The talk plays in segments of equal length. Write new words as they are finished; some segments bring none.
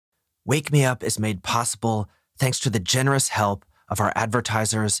Wake Me Up is made possible thanks to the generous help of our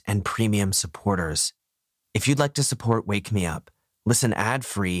advertisers and premium supporters. If you'd like to support Wake Me Up, listen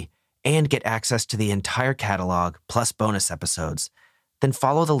ad-free, and get access to the entire catalog plus bonus episodes, then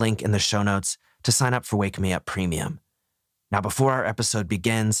follow the link in the show notes to sign up for Wake Me Up Premium. Now, before our episode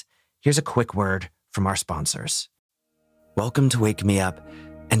begins, here's a quick word from our sponsors. Welcome to Wake Me Up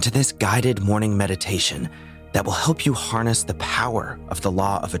and to this guided morning meditation that will help you harness the power of the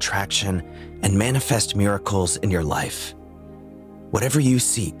law of attraction and manifest miracles in your life. Whatever you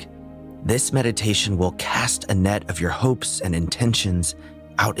seek, this meditation will cast a net of your hopes and intentions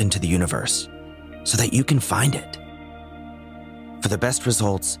out into the universe so that you can find it. For the best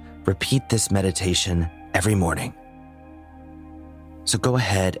results, repeat this meditation every morning. So go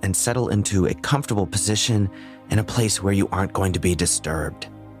ahead and settle into a comfortable position in a place where you aren't going to be disturbed.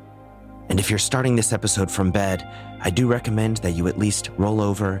 And if you're starting this episode from bed, I do recommend that you at least roll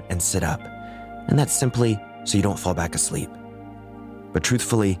over and sit up. And that's simply so you don't fall back asleep. But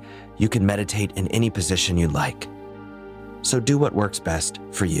truthfully, you can meditate in any position you like. So do what works best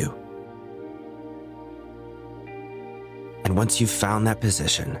for you. And once you've found that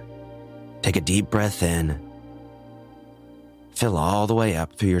position, take a deep breath in. Fill all the way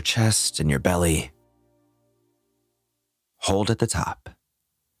up through your chest and your belly. Hold at the top.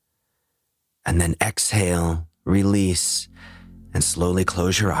 And then exhale, release, and slowly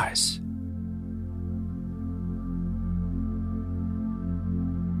close your eyes.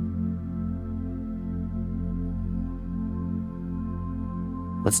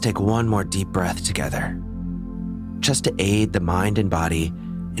 Let's take one more deep breath together, just to aid the mind and body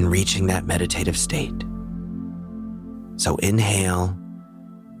in reaching that meditative state. So inhale,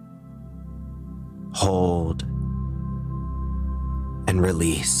 hold, and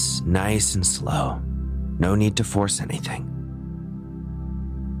release, nice and slow. No need to force anything.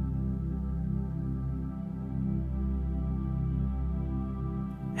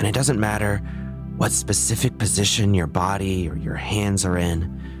 And it doesn't matter what specific position your body or your hands are in,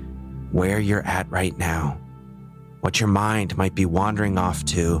 where you're at right now, what your mind might be wandering off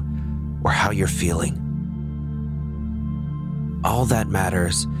to, or how you're feeling. All that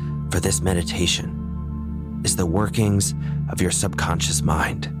matters for this meditation is the workings of your subconscious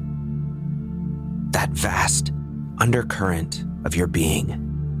mind, that vast undercurrent of your being.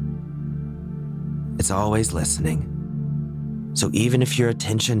 It's always listening. So even if your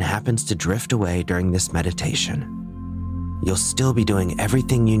attention happens to drift away during this meditation, you'll still be doing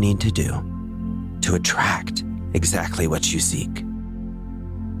everything you need to do to attract exactly what you seek.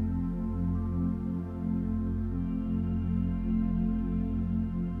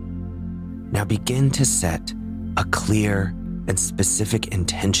 Now begin to set a clear and specific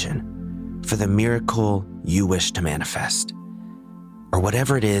intention for the miracle you wish to manifest, or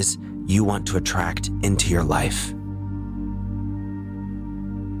whatever it is you want to attract into your life.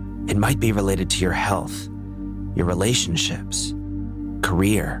 It might be related to your health, your relationships,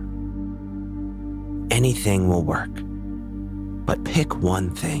 career. Anything will work, but pick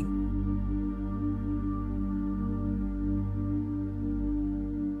one thing.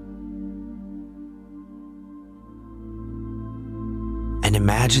 And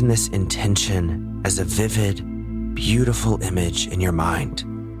imagine this intention as a vivid, beautiful image in your mind.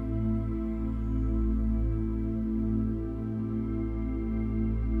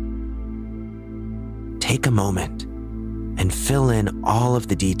 Take a moment and fill in all of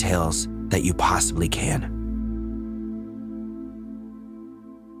the details that you possibly can.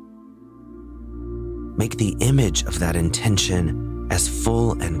 Make the image of that intention as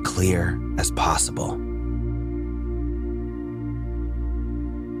full and clear as possible.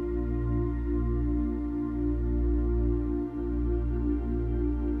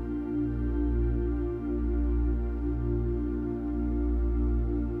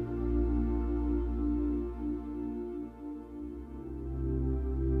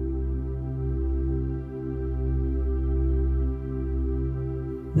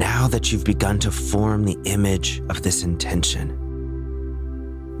 Now that you've begun to form the image of this intention,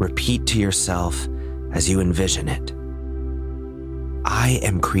 repeat to yourself as you envision it, I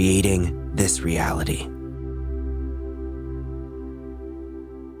am creating this reality.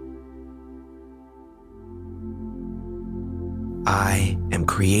 I am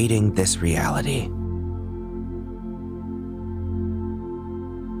creating this reality.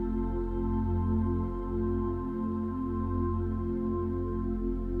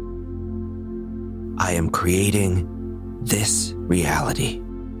 I am creating this reality.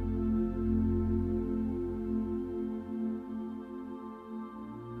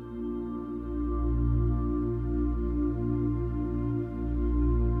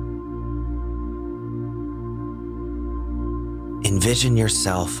 Envision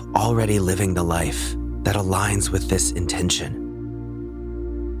yourself already living the life that aligns with this intention.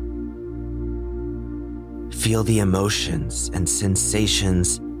 Feel the emotions and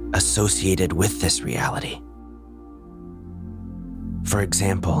sensations associated with this reality. For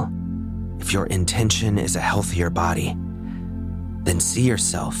example, if your intention is a healthier body, then see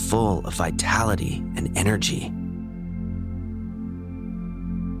yourself full of vitality and energy.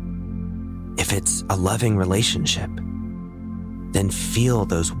 If it's a loving relationship, then feel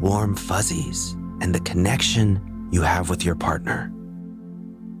those warm fuzzies and the connection you have with your partner.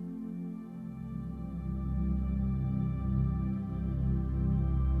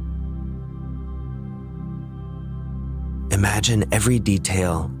 Imagine every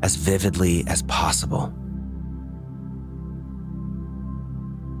detail as vividly as possible.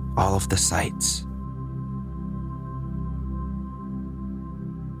 All of the sights,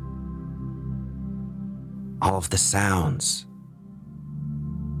 all of the sounds,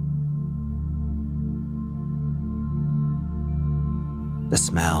 the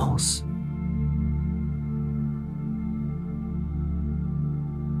smells,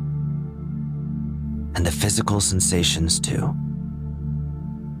 and the physical sensations too,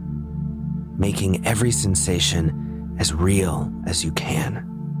 making every sensation as real as you can.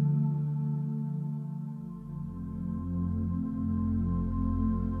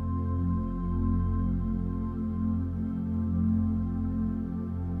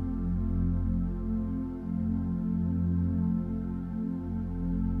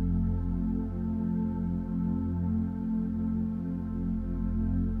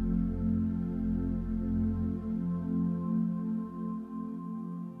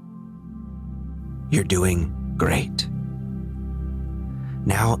 You're doing great.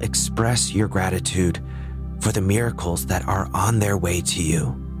 Now express your gratitude for the miracles that are on their way to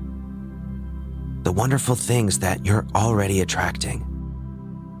you, the wonderful things that you're already attracting.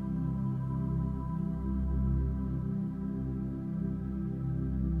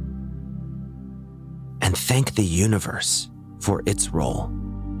 And thank the universe for its role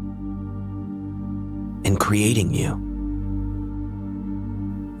in creating you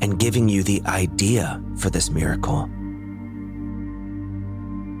and giving you the idea for this miracle,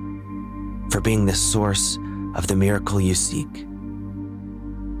 for being the source of the miracle you seek,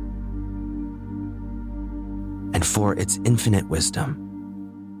 and for its infinite wisdom.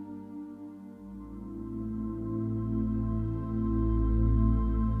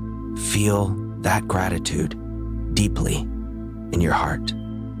 Feel that gratitude deeply in your heart.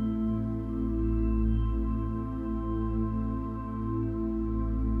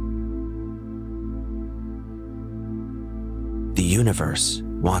 The universe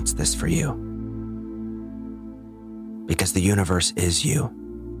wants this for you, because the universe is you,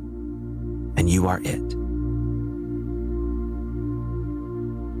 and you are it.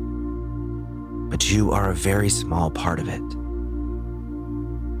 But you are a very small part of it,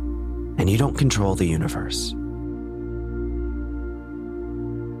 and you don't control the universe.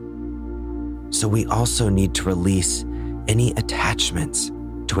 So we also need to release any attachments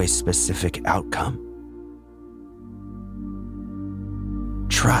to a specific outcome.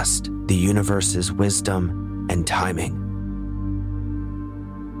 Trust the universe's wisdom and timing.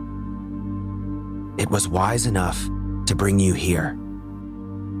 It was wise enough to bring you here,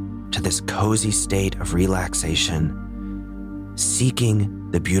 to this cozy state of relaxation, seeking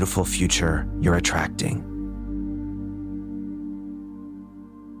the beautiful future you're attracting.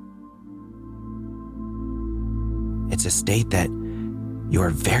 It's a state that you are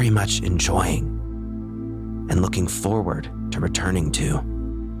very much enjoying and looking forward to returning to.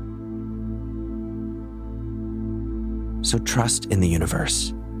 So trust in the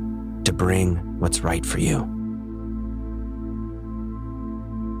universe to bring what's right for you.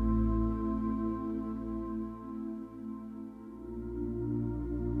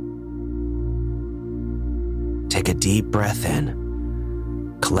 Take a deep breath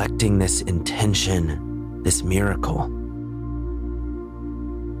in, collecting this intention, this miracle,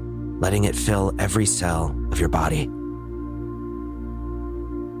 letting it fill every cell of your body.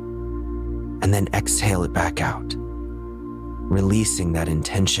 And then exhale it back out, releasing that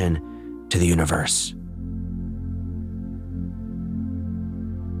intention to the universe.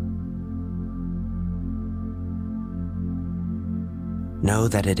 Know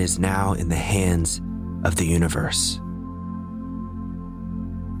that it is now in the hands of the universe.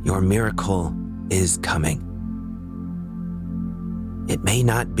 Your miracle is coming. It may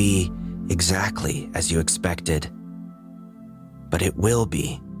not be exactly as you expected, but it will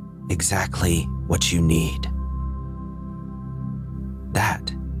be exactly what you need.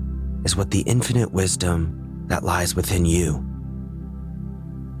 That is what the infinite wisdom that lies within you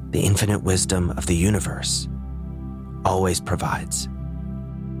the infinite wisdom of the universe always provides.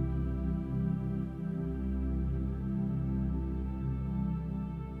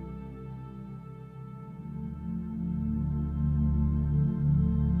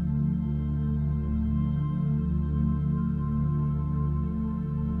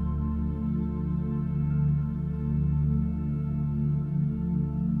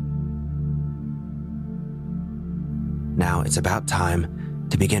 Now it's about time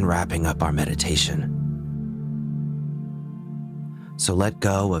to begin wrapping up our meditation. So let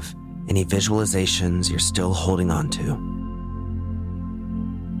go of any visualizations you're still holding on to.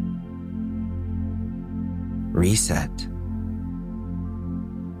 Reset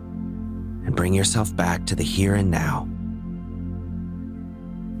and bring yourself back to the here and now,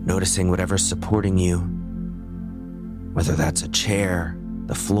 noticing whatever's supporting you, whether that's a chair,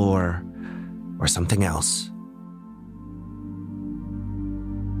 the floor, or something else.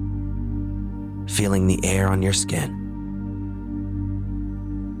 Feeling the air on your skin,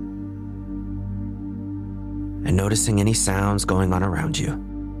 and noticing any sounds going on around you.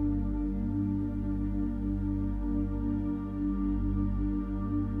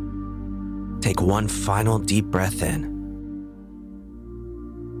 Take one final deep breath in,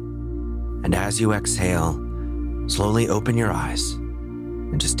 and as you exhale, slowly open your eyes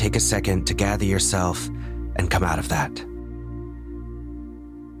and just take a second to gather yourself and come out of that.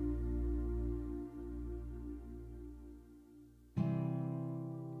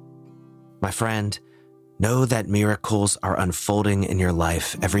 My friend, know that miracles are unfolding in your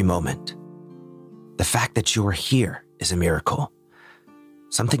life every moment. The fact that you are here is a miracle.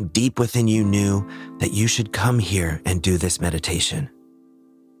 Something deep within you knew that you should come here and do this meditation.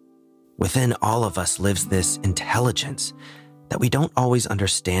 Within all of us lives this intelligence that we don't always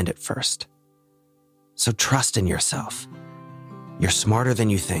understand at first. So trust in yourself. You're smarter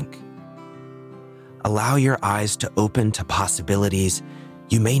than you think. Allow your eyes to open to possibilities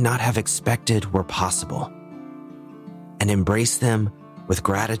you may not have expected were possible, and embrace them with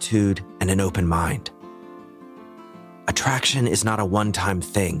gratitude and an open mind. Attraction is not a one-time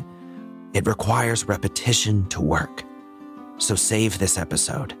thing. It requires repetition to work. So save this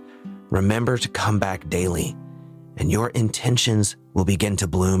episode. Remember to come back daily, and your intentions will begin to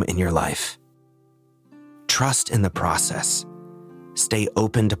bloom in your life. Trust in the process. Stay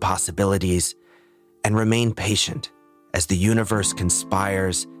open to possibilities, and remain patient as the universe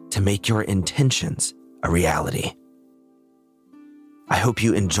conspires to make your intentions a reality. I hope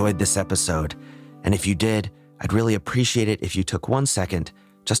you enjoyed this episode, and if you did, I'd really appreciate it if you took 1 second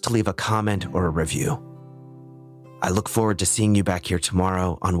just to leave a comment or a review. I look forward to seeing you back here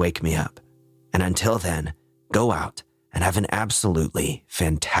tomorrow on Wake Me Up. And until then, go out and have an absolutely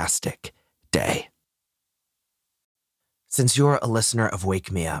fantastic day. Since you're a listener of Wake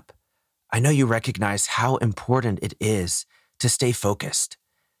Me Up, I know you recognize how important it is to stay focused.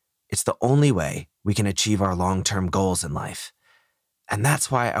 It's the only way we can achieve our long-term goals in life. And that's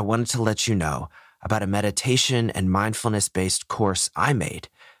why I wanted to let you know about a meditation and mindfulness-based course I made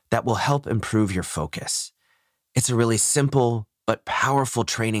that will help improve your focus. It's a really simple but powerful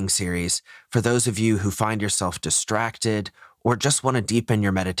training series for those of you who find yourself distracted or just want to deepen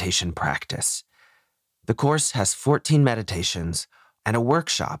your meditation practice. The course has 14 meditations and a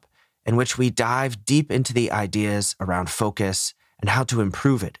workshop in which we dive deep into the ideas around focus and how to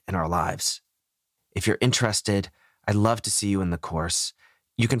improve it in our lives. If you're interested, I'd love to see you in the course.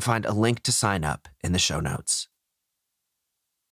 You can find a link to sign up in the show notes.